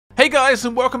guys,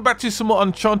 and welcome back to some more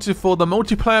Uncharted for the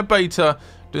multiplayer beta,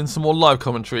 doing some more live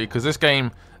commentary, because this game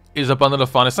is a bundle of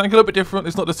fun. It's something a little bit different.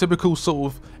 It's not the typical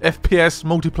sort of FPS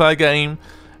multiplayer game.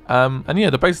 And yeah,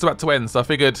 the beta's about to end, so I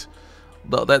figured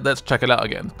let's check it out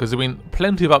again, because there have been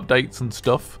plenty of updates and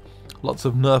stuff, lots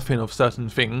of nerfing of certain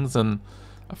things, and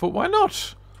I thought, why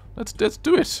not? Let's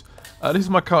do it. This is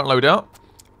my current loadout.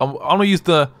 I'm gonna use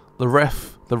the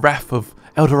ref of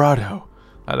El Dorado.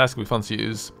 That's gonna be fun to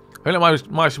use. I think it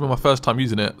might actually be my first time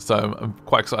using it, so I'm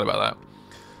quite excited about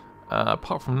that.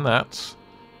 Apart from that,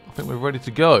 I think we're ready to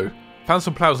go. Found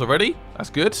some plows already. That's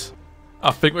good.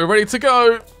 I think we're ready to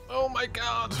go. Oh my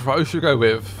god. Right, who should we go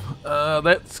with?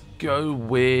 Let's go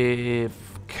with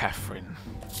Catherine.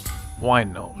 Why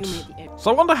not? So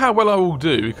I wonder how well I will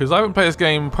do, because I haven't played this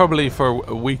game probably for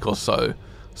a week or so.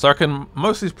 So I reckon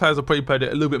most of these players have probably played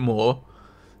it a little bit more.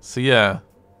 So yeah,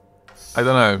 I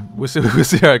don't know. We'll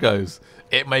see how it goes.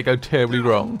 It may go terribly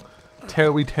wrong.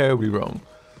 Terribly wrong.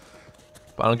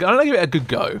 But I'm going to give it a good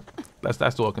go.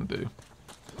 That's all I can do.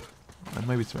 And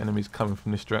maybe some enemies coming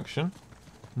from this direction.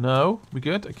 No? We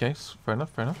good? Okay, fair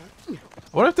enough. I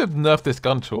wonder if they've nerfed this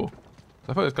gun tool.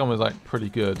 I thought this gun was like pretty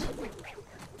good.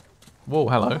 Whoa,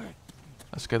 hello.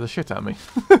 That scared the shit out of me.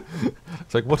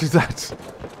 It's like, what is that?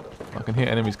 I can hear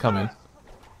enemies coming.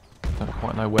 Don't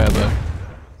quite know where though.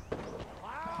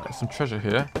 There's some treasure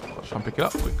here. I'll try and pick it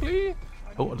up quickly.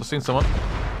 Oh, I've just seen someone.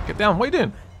 Get down. What are you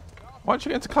doing? Why don't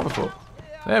you get into cover for?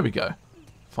 There we go.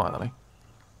 Finally.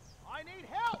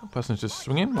 That person's just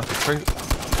swinging like a crazy...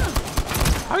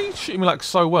 How are you shooting me like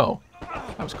so well?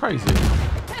 That was crazy.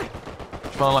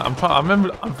 I'm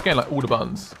forgetting like all the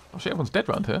buttons. Oh shit, everyone's dead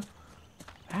around here.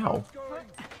 Ow.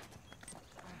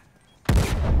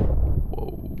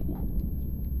 Whoa.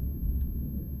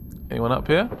 Anyone up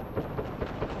here?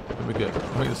 There we go. I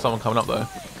think there's someone coming up though.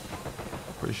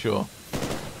 Pretty sure.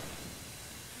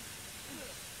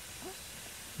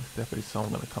 There's definitely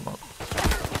someone gonna come up.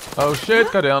 Oh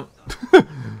shit, go down.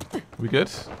 We good?